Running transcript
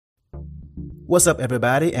What's up,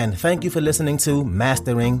 everybody, and thank you for listening to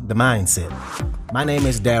Mastering the Mindset. My name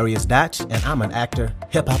is Darius Dotch, and I'm an actor,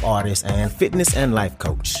 hip-hop artist, and fitness and life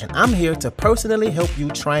coach. And I'm here to personally help you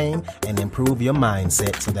train and improve your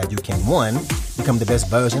mindset so that you can, 1, become the best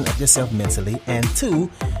version of yourself mentally, and 2,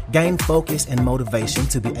 gain focus and motivation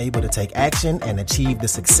to be able to take action and achieve the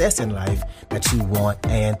success in life that you want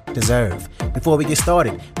and deserve. Before we get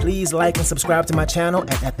started, please like and subscribe to my channel,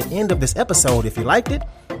 and at the end of this episode, if you liked it,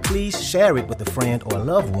 please share it with a friend or a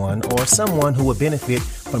loved one or someone who would benefit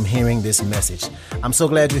from hearing this message. I'm so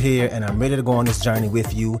glad you're here, and I'm ready to go on this journey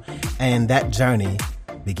with you, and that journey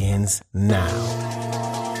begins now.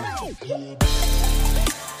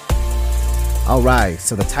 All right,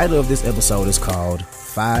 so the title of this episode is called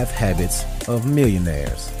 5 Habits of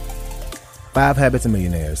Millionaires. 5 Habits of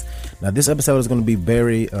Millionaires. Now, this episode is going to be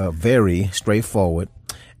very straightforward,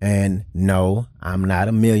 and no, I'm not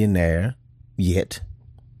a millionaire yet.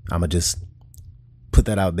 I'm going to just put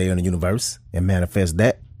that out there in the universe and manifest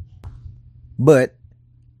that. But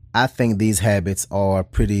I think these habits are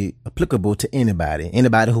pretty applicable to anybody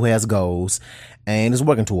who has goals and is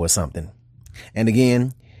working towards something. And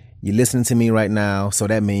again, you're listening to me right now, so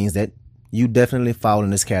that means that you definitely fall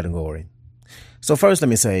in this category. So first, let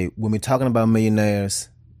me say, when we're talking about millionaires,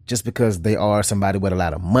 just because they are somebody with a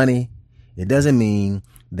lot of money, it doesn't mean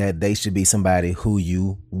that they should be somebody who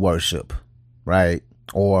you worship, right?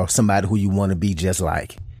 Or somebody who you want to be just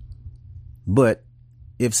like. But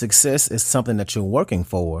if success is something that you're working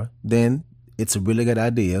for, then it's a really good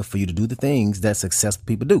idea for you to do the things that successful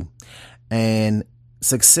people do. And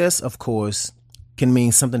success, of course, can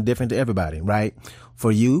mean something different to everybody, right?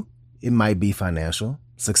 For you, it might be financial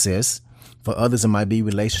success. For others, it might be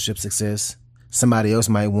relationship success. Somebody else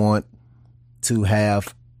might want to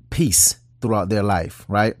have peace throughout their life,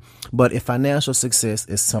 right? But if financial success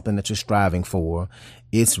is something that you're striving for,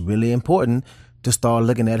 it's really important to start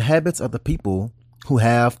looking at habits of the people who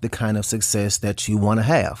have the kind of success that you want to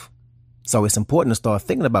have. So it's important to start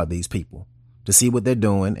thinking about these people, to see what they're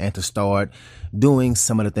doing, and to start doing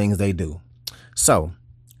some of the things they do. So,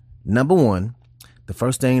 number 1, the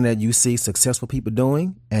first thing that you see successful people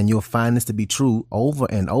doing, and you'll find this to be true over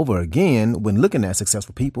and over again when looking at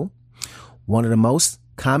successful people, one of the most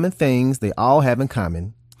common things they all have in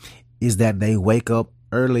common is that they wake up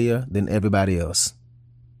earlier than everybody else.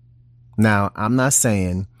 Now, I'm not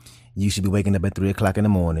saying you should be waking up at 3 o'clock in the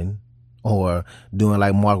morning or doing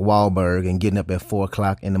like Mark Wahlberg and getting up at 4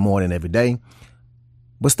 o'clock in the morning every day,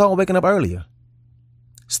 but start waking up earlier.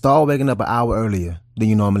 Start waking up an hour earlier than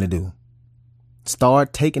you normally do.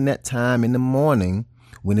 Start taking that time in the morning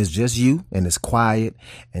when it's just you and it's quiet,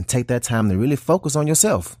 and take that time to really focus on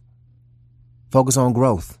yourself. Focus on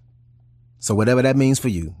growth. So whatever that means for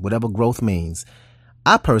you, whatever growth means.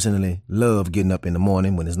 I personally love getting up in the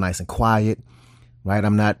morning when it's nice and quiet, right?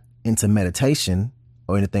 I'm not into meditation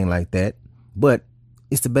or anything like that, but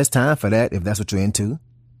it's the best time for that if that's what you're into.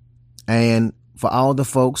 And for all the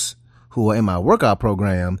folks who are in my workout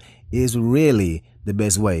program, is really the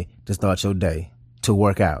best way to start your day, to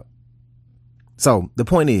work out. So the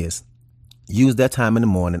point is, use that time in the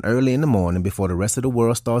morning, early in the morning, before the rest of the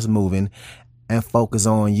world starts moving, and focus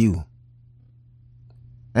on you.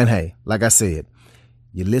 And hey, like I said,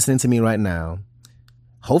 you're listening to me right now.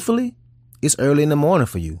 Hopefully, it's early in the morning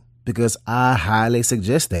for you, because I highly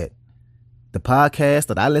suggest that. The podcasts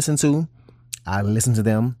that I listen to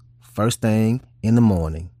them first thing in the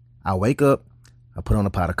morning. I wake up, I put on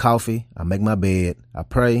a pot of coffee, I make my bed, I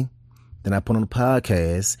pray, then I put on the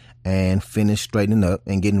podcast and finish straightening up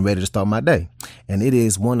and getting ready to start my day. And it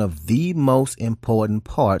is one of the most important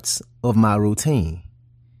parts of my routine.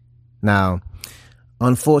 Now,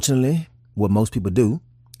 unfortunately, what most people do,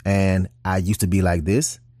 and I used to be like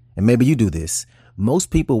this, and maybe you do this.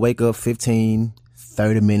 Most people wake up 15,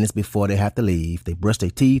 30 minutes before they have to leave. They brush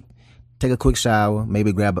their teeth, take a quick shower,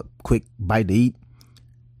 maybe grab a quick bite to eat,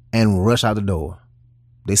 and rush out the door.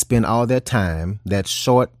 They spend all their time, that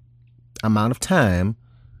short amount of time,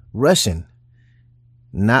 rushing,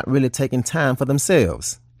 not really taking time for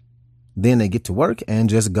themselves. Then they get to work and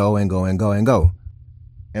just go and go and go and go.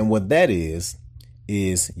 And what that is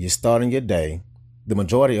you're starting your day, the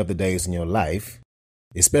majority of the days in your life,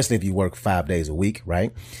 especially if you work 5 days a week,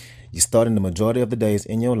 right? You're starting the majority of the days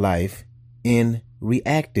in your life in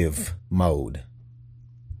reactive mode.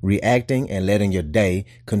 Reacting and letting your day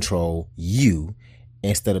control you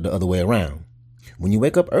instead of the other way around. When you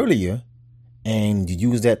wake up earlier and you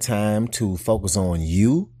use that time to focus on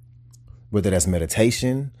you, whether that's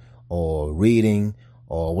meditation or reading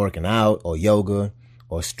or working out or yoga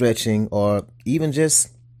or stretching or even just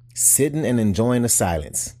sitting and enjoying the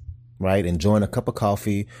silence, right, enjoying a cup of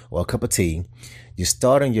coffee or a cup of tea, you're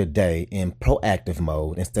starting your day in proactive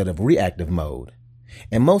mode instead of reactive mode.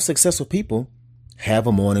 And most successful people have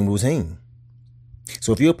a morning routine.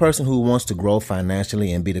 So if you're a person who wants to grow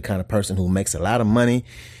financially and be the kind of person who makes a lot of money,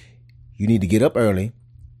 you need to get up early,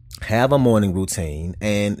 have a morning routine,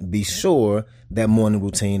 and be sure that morning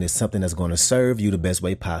routine is something that's going to serve you the best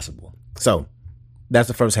way possible. So that's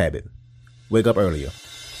the first habit. Wake up earlier.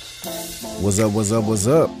 What's up, what's up, what's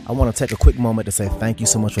up? I want to take a quick moment to say thank you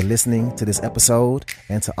so much for listening to this episode,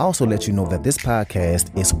 and to also let you know that this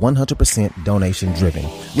podcast is 100% donation driven,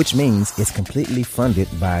 which means it's completely funded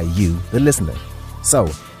by you, the listener. So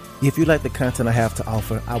if you like the content I have to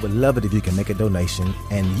offer, I would love it if you can make a donation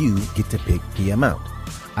and you get to pick the amount.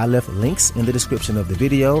 I left links in the description of the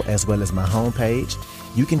video as well as my homepage.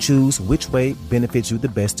 You can choose which way benefits you the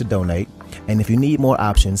best to donate. And if you need more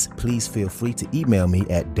options, please feel free to email me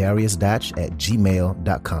at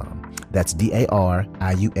dariusdotch@gmail.com. That's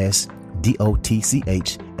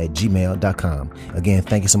DARIUSDOTCH@gmail.com. Again,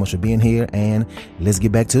 thank you so much for being here, and let's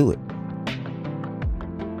get back to it.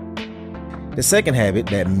 The second habit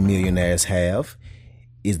that millionaires have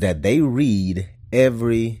is that they read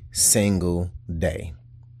every single day.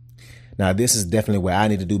 Now, this is definitely where I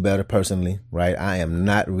need to do better personally, right? I am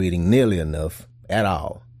not reading nearly enough at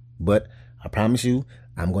all, but I promise you,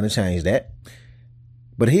 I'm going to change that.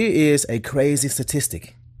 But here is a crazy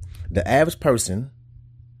statistic. The average person,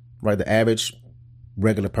 right, the average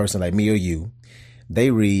regular person like me or you,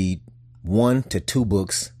 they read 1 to 2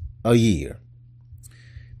 books a year.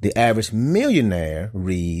 The average millionaire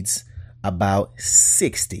reads about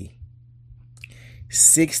 60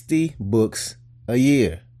 books a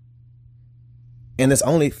year. And there's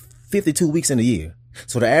only 52 weeks in a year.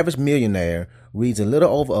 So the average millionaire reads a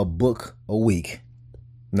little over a book a week.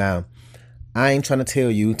 Now, I ain't trying to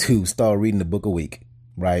tell you to start reading a book a week,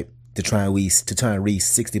 right? To try and read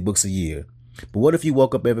 60 books a year. But what if you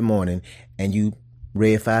woke up every morning and you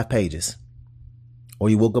read 5 pages? Or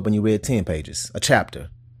you woke up and you read 10 pages, a chapter.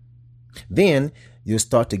 Then you'll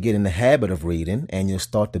start to get in the habit of reading and you'll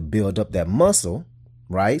start to build up that muscle,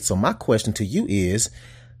 right? So my question to you is,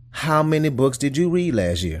 how many books did you read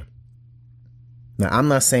last year? Now, I'm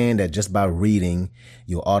not saying that just by reading,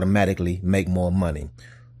 you'll automatically make more money.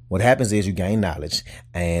 What happens is you gain knowledge,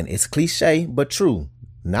 and it's cliche, but true.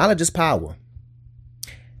 Knowledge is power.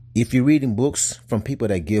 If you're reading books from people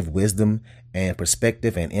that give wisdom and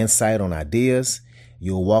perspective and insight on ideas,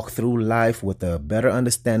 you'll walk through life with a better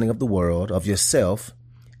understanding of the world, of yourself,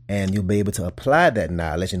 and you'll be able to apply that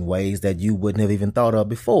knowledge in ways that you wouldn't have even thought of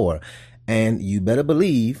before. And you better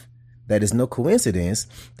believe that it's no coincidence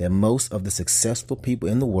that most of the successful people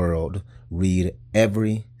in the world read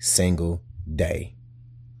every single day.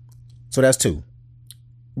 So that's 2.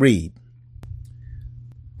 Read.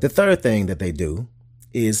 The third thing that they do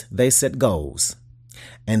is they set goals,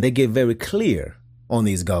 and they get very clear on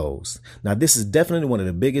these goals. Now, this is definitely one of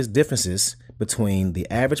the biggest differences between the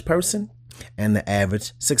average person and the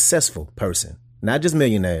average successful person. Not just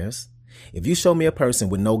millionaires. If you show me a person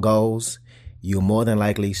with no goals, you'll more than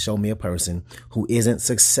likely show me a person who isn't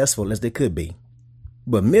successful as they could be.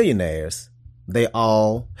 But millionaires, they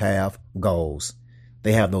all have goals.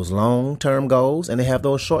 They have those long-term goals and they have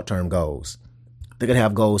those short-term goals. They could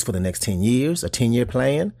have goals for the next 10 years, a 10-year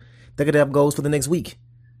plan. They could have goals for the next week.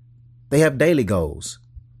 They have daily goals.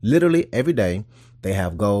 Literally every day, they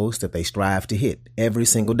have goals that they strive to hit every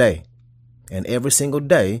single day. And every single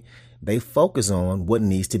day, they focus on what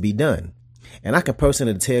needs to be done. And I can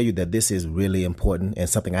personally tell you that this is really important and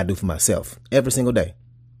something I do for myself every single day.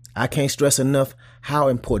 I can't stress enough how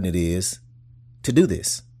important it is to do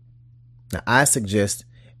this. Now, I suggest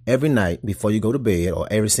every night before you go to bed or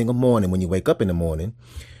every single morning when you wake up in the morning,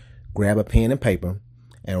 grab a pen and paper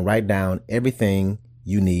and write down everything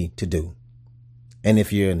you need to do. And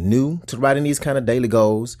if you're new to writing these kind of daily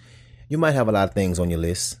goals, you might have a lot of things on your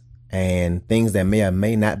list and things that may or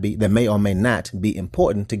may not be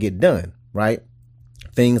important to get done, right?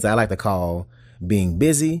 Things I like to call being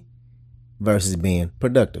busy versus being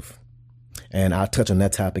productive. And I'll touch on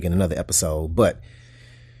that topic in another episode. But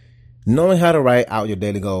knowing how to write out your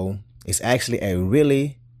daily goal is actually a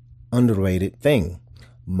really underrated thing.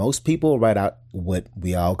 Most people write out what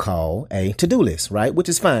we all call a to-do list, right? Which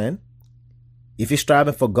is fine. If you're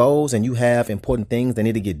striving for goals and you have important things that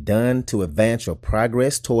need to get done to advance your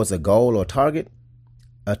progress towards a goal or target,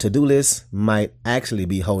 a to-do list might actually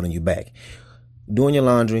be holding you back. Doing your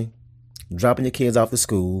laundry, dropping your kids off to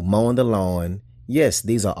school, mowing the lawn. Yes,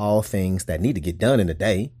 these are all things that need to get done in a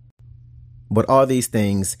day. But are these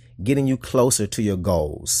things getting you closer to your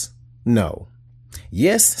goals? No.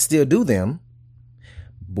 Yes, still do them,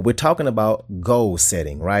 But we're talking about goal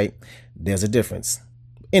setting, right? There's a difference.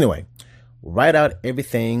 Anyway, write out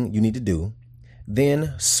everything you need to do.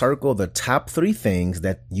 Then circle the top 3 things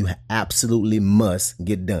that you absolutely must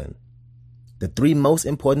get done. The 3 most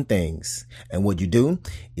important things. And what you do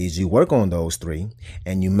is you work on those 3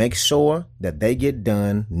 and you make sure that they get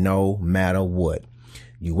done no matter what.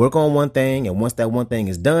 You work on one thing, and once that one thing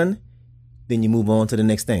is done, then you move on to the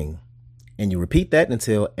next thing. And you repeat that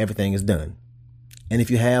until everything is done. And if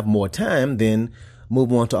you have more time, then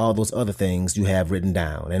move on to all those other things you have written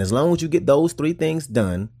down. And as long as you get those 3 things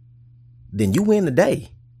done, then you win the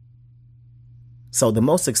day. So the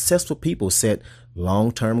most successful people set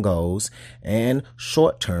long-term goals and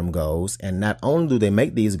short-term goals. And not only do they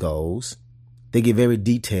make these goals, they get very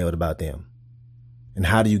detailed about them. And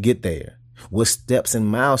how do you get there? What steps and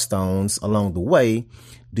milestones along the way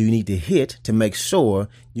do you need to hit to make sure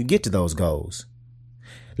you get to those goals?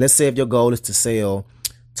 Let's say if your goal is to sell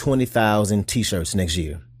 20,000 t-shirts next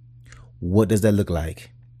year. What does that look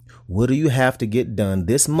like? What do you have to get done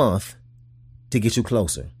this month to get you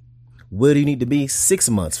closer? Where do you need to be 6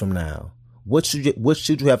 months from now? What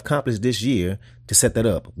should you have accomplished this year to set that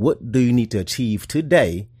up? What do you need to achieve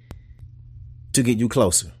today to get you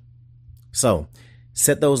closer? So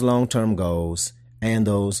set those long-term goals and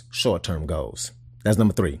those short-term goals. That's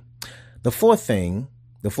number 3. The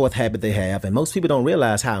fourth habit they have, and most people don't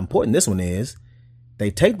realize how important this one is,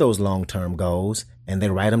 they take those long-term goals and they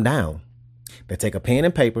write them down. They take a pen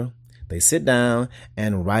and paper, they sit down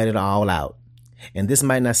and write it all out. And this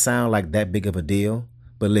might not sound like that big of a deal,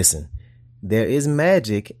 but listen, there is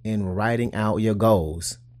magic in writing out your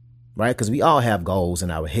goals, right? Because we all have goals in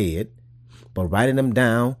our head, but writing them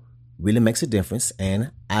down really makes a difference. And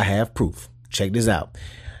I have proof. Check this out.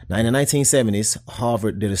 Now, in the 1970s,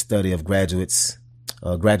 Harvard did a study of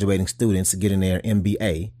graduating students getting their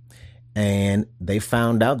MBA. And they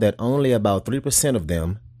found out that only about 3% of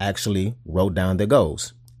them actually wrote down their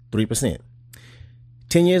goals. 3%.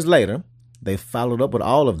 10 years later, they followed up with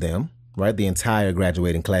all of them, right? The entire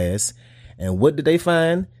graduating class. And what did they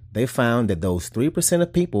find? They found that those 3%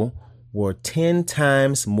 of people were 10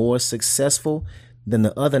 times more successful than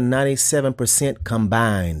the other 97%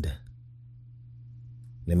 combined.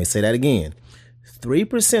 Let me say that again.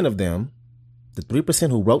 3% of them, the 3%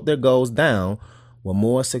 who wrote their goals down, were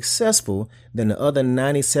more successful than the other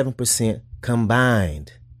 97%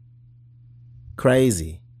 combined.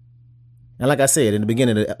 Crazy. And like I said in the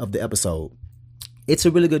beginning of the episode, it's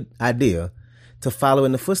a really good idea to follow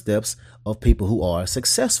in the footsteps of people who are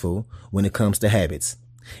successful when it comes to habits.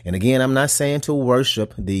 And again, I'm not saying to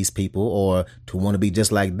worship these people or to want to be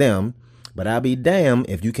just like them, but I'll be damned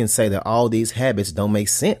if you can say that all these habits don't make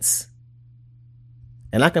sense.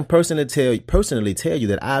 And I can personally tell you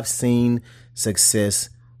that I've seen success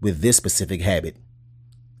with this specific habit.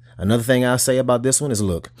 Another thing I'll say about this one is,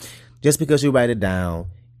 look, just because you write it down,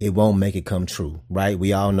 it won't make it come true, right?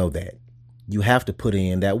 We all know that. You have to put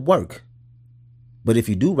in that work. But if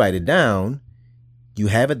you do write it down, you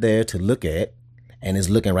have it there to look at, and it's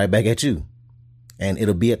looking right back at you. And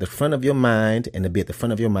it'll be at the front of your mind, and it'll be at the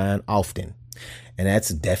front of your mind often. And that's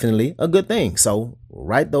definitely a good thing. So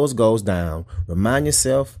write those goals down. Remind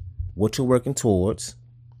yourself what you're working towards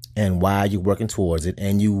and why you're working towards it,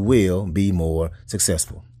 and you will be more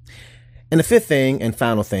successful. And the fifth thing and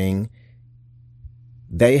final thing,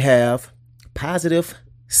 they have positive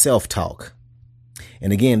self-talk.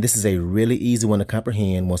 And again, this is a really easy one to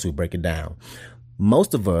comprehend once we break it down.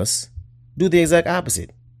 Most of us do the exact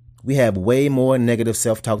opposite. We have way more negative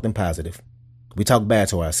self-talk than positive. We talk bad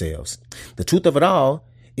to ourselves. The truth of it all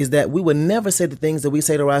is that we would never say the things that we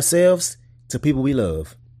say to ourselves to people we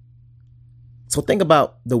love. So think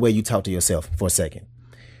about the way you talk to yourself for a second.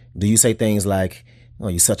 Do you say things like, "Oh,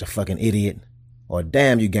 you're such a fucking idiot," or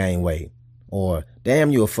 "Damn, you gain weight," or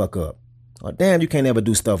 "Damn, you a fuck up," or "Damn, you can't ever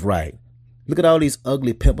do stuff right. Look at all these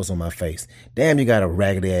ugly pimples on my face. Damn, you got a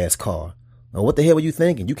raggedy ass car," or "What the hell were you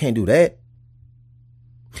thinking? You can't do that."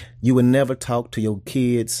 You would never talk to your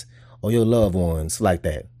kids or your loved ones like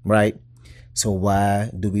that, right? So why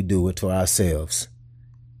do we do it to ourselves?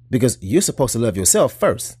 Because you're supposed to love yourself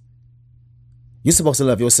first. You're supposed to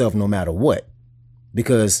love yourself no matter what,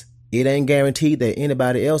 because it ain't guaranteed that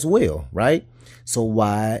anybody else will, right? So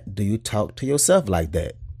why do you talk to yourself like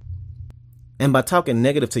that? And by talking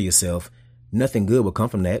negative to yourself, nothing good will come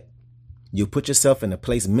from that. You put yourself in a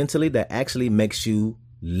place mentally that actually makes you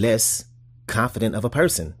less confident of a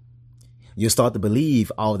person. You'll start to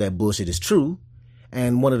believe all that bullshit is true.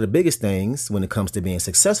 And one of the biggest things when it comes to being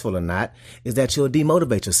successful or not is that you'll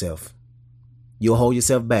demotivate yourself. You'll hold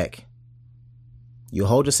yourself back. You'll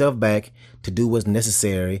hold yourself back to do what's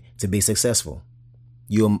necessary to be successful.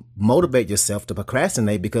 You'll motivate yourself to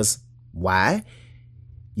procrastinate because why?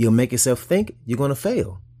 You'll make yourself think you're going to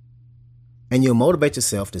fail. And you'll motivate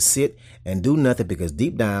yourself to sit and do nothing because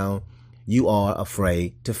deep down you are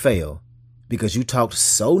afraid to fail because you talked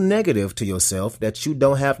so negative to yourself that you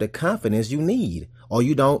don't have the confidence you need, or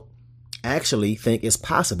you don't actually think it's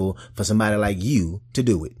possible for somebody like you to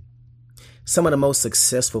do it. Some of the most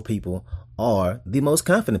successful people are the most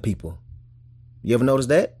confident people. You ever notice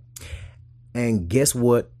that? And guess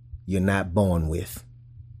what you're not born with?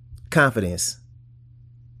 Confidence.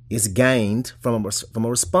 It's gained from a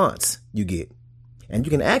response you get. And you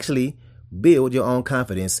can actually build your own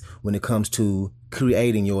confidence when it comes to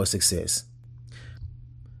creating your success.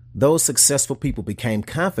 Those successful people became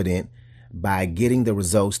confident by getting the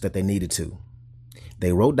results that they needed to.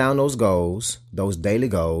 They wrote down those goals, those daily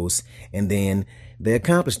goals, and then they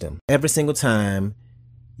accomplished them. Every single time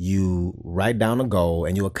you write down a goal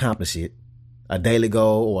and you accomplish it, a daily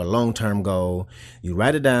goal or a long-term goal, you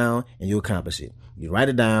write it down and you accomplish it. You write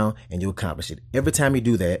it down and you accomplish it. Every time you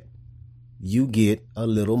do that, you get a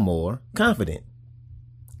little more confident.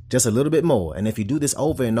 Just a little bit more. And if you do this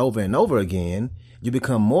over and over and over again, you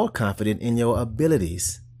become more confident in your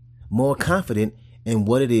abilities, more confident in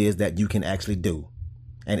what it is that you can actually do.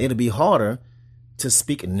 And it'll be harder to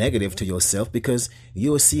speak negative to yourself because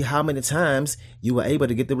you'll see how many times you were able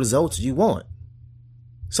to get the results you want.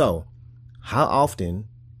 So, how often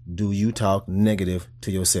do you talk negative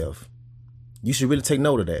to yourself? You should really take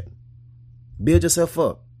note of that. Build yourself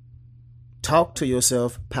up. Talk to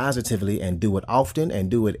yourself positively and do it often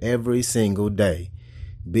and do it every single day.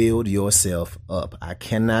 Build yourself up. I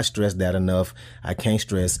cannot stress that enough. I can't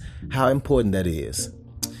stress how important that is.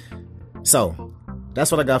 So,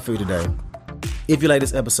 that's what I got for you today. If you like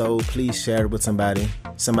this episode, please share it with somebody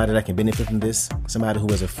that can benefit from this, somebody who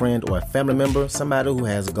is a friend or a family member, somebody who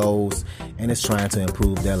has goals and is trying to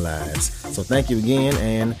improve their lives. So thank you again,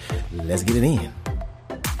 and let's get it in.